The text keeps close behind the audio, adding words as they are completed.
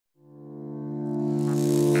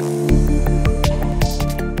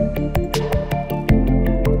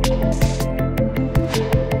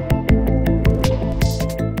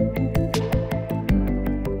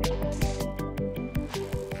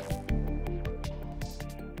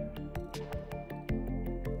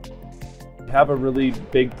have a really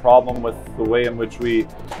big problem with the way in which we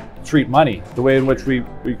treat money, the way in which we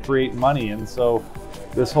create money. And so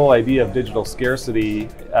this whole idea of digital scarcity,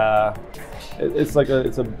 it's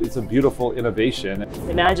a beautiful innovation.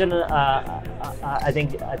 Imagine, I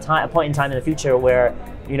think, a point in time in the future where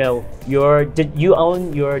you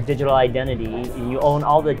own your digital identity, and you own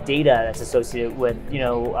all the data that's associated with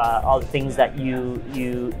all the things that you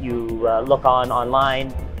look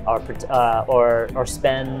online, or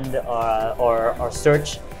spend, or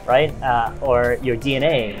search, right? Or your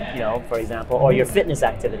DNA, for example, or your fitness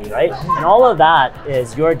activity, right? And all of that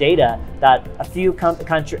is your data that a few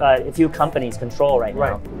companies control right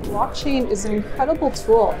now. Blockchain is an incredible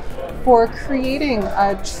tool for creating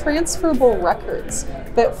transferable records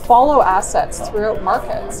that follow assets throughout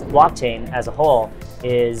markets. Blockchain as a whole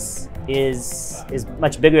is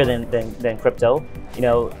much bigger than crypto.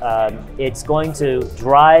 It's going to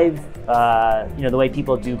drive the way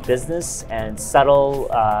people do business and settle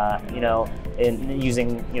in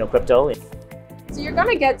using crypto. So you're going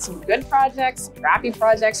to get some good projects, crappy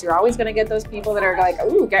projects. You're always going to get those people that are like,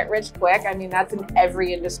 ooh, get rich quick. I mean, that's in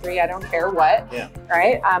every industry. I don't care what,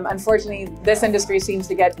 right? Unfortunately, this industry seems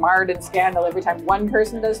to get marred in scandal every time one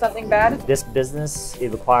person does something bad. This business, it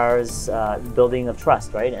requires building of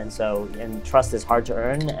trust, right? And trust is hard to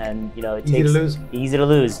earn, and it takes easy to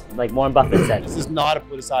lose, like Warren Buffett said. This is not a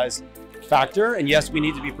politicized factor, and yes, we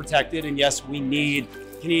need to be protected, and yes, we need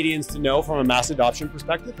Canadians to know from a mass adoption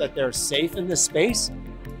perspective that they're safe in this space.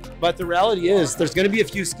 But the reality is there's going to be a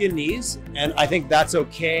few skin knees, and I think that's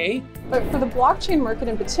okay. But for the blockchain market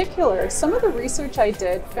in particular, some of the research I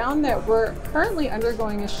did found that we're currently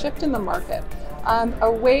undergoing a shift in the market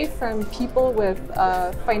away from people with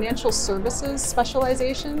financial services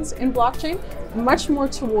specializations in blockchain, much more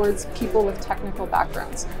towards people with technical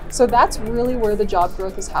backgrounds. So that's really where the job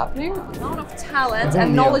growth is happening. A lot of talent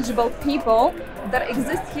and knowledgeable people that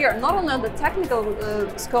exist here, not only on the technical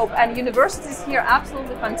scope, and universities here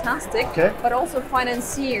absolutely fantastic, but also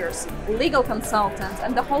financiers, legal consultants,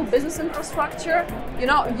 and the whole business infrastructure.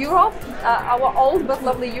 Europe, our old but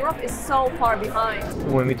lovely Europe, is so far behind.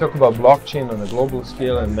 When we talk about blockchain on a global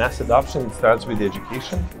scale and mass adoption, it starts with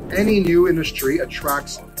education. Any new industry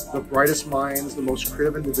attracts the brightest minds, the most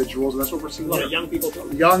creative individuals, and that's what we're seeing. A lot of young people.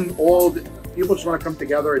 Young, old, people just want to come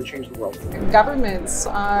together and change the world. Governments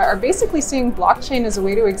are basically seeing blockchain as a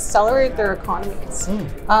way to accelerate their economies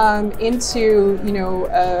into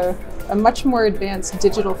a much more advanced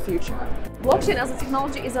digital future. Blockchain as a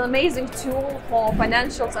technology is an amazing tool for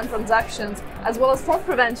financials and transactions, as well as fraud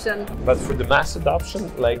prevention. But for the mass adoption,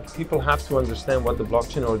 people have to understand what the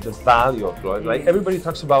blockchain or the value of blockchain. Everybody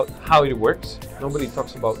talks about how it works. Nobody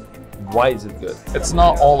talks about why is it good. It's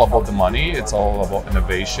not all about the money. It's all about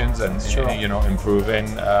innovations and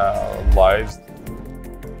improving lives.